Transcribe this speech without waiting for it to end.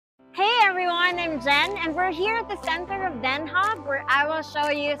everyone, I'm Jen and we're here at the center of Den Haag where I will show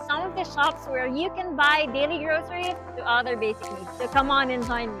you some of the shops where you can buy daily groceries to other basic needs. So come on and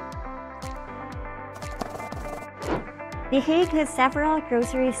join me. The Hague has several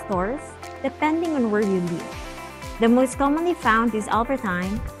grocery stores depending on where you live. The most commonly found is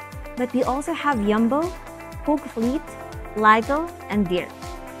Albertine, but we also have Jumbo, Hoog Fleet, Lidl, and Deer.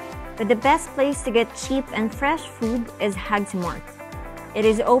 But the best place to get cheap and fresh food is Haagse markt. It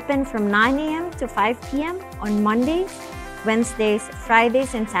is open from 9 a.m. to 5 p.m. on Mondays, Wednesdays,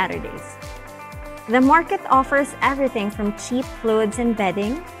 Fridays, and Saturdays. The market offers everything from cheap clothes and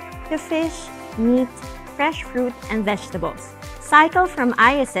bedding to fish, meat, fresh fruit, and vegetables. Cycle from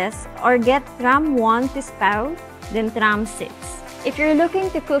ISS or get tram 1 to Spau, then tram 6. If you're looking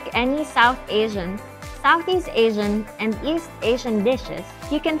to cook any South Asian, Southeast Asian, and East Asian dishes,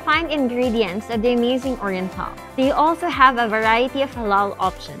 you can find ingredients at the amazing Oriental. They also have a variety of halal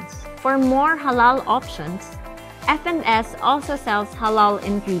options. For more halal options, F&S also sells halal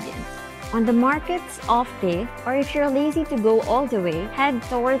ingredients. On the market's off day, or if you're lazy to go all the way, head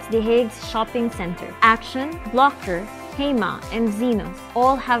towards the Hague's shopping center. Action, Blocker, Haenee, and Zenos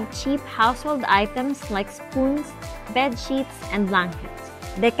all have cheap household items like spoons, bed sheets, and blankets.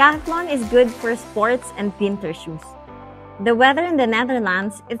 Decathlon is good for sports and winter shoes. The weather in the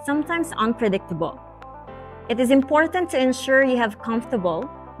Netherlands is sometimes unpredictable. It is important to ensure you have comfortable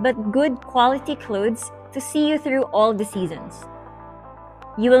but good quality clothes to see you through all the seasons.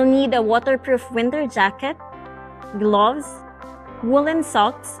 You will need a waterproof winter jacket, gloves, woolen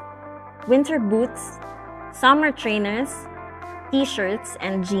socks, winter boots, summer trainers, t-shirts,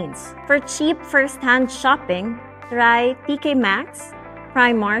 and jeans. For cheap first-hand shopping, try TK Maxx,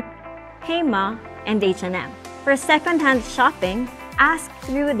 Primark, Haenee, and H&M. For second-hand shopping, ask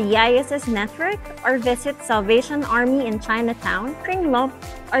through the ISS network or visit Salvation Army in Chinatown, Kringlop,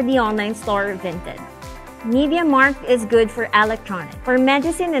 or the online store Vinted. Media Markt is good for electronics. For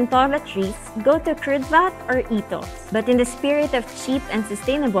medicine and toiletries, go to Kruidvat or Ethos. But in the spirit of cheap and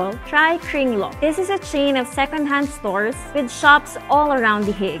sustainable, try Kringlop. This is a chain of second-hand stores with shops all around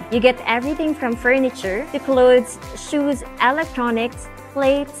The Hague. You get everything from furniture to clothes, shoes, electronics,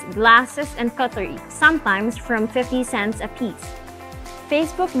 plates, glasses, and cutlery, sometimes from 50 cents a piece.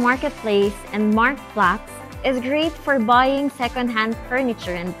 Facebook Marketplace and Marktplaats is great for buying second-hand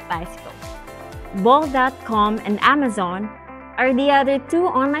furniture and bicycles. Bol.com and Amazon are the other two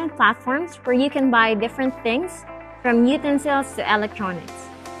online platforms where you can buy different things from utensils to electronics.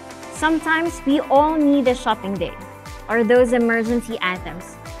 Sometimes we all need a shopping day or those emergency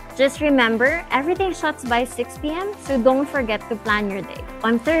items. Just remember, everything shuts by 6 p.m., so don't forget to plan your day.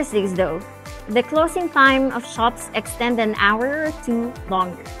 On Thursdays though, the closing time of shops extend an hour or two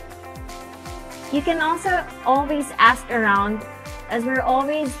longer. You can also always ask around, as we're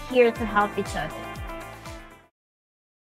always here to help each other.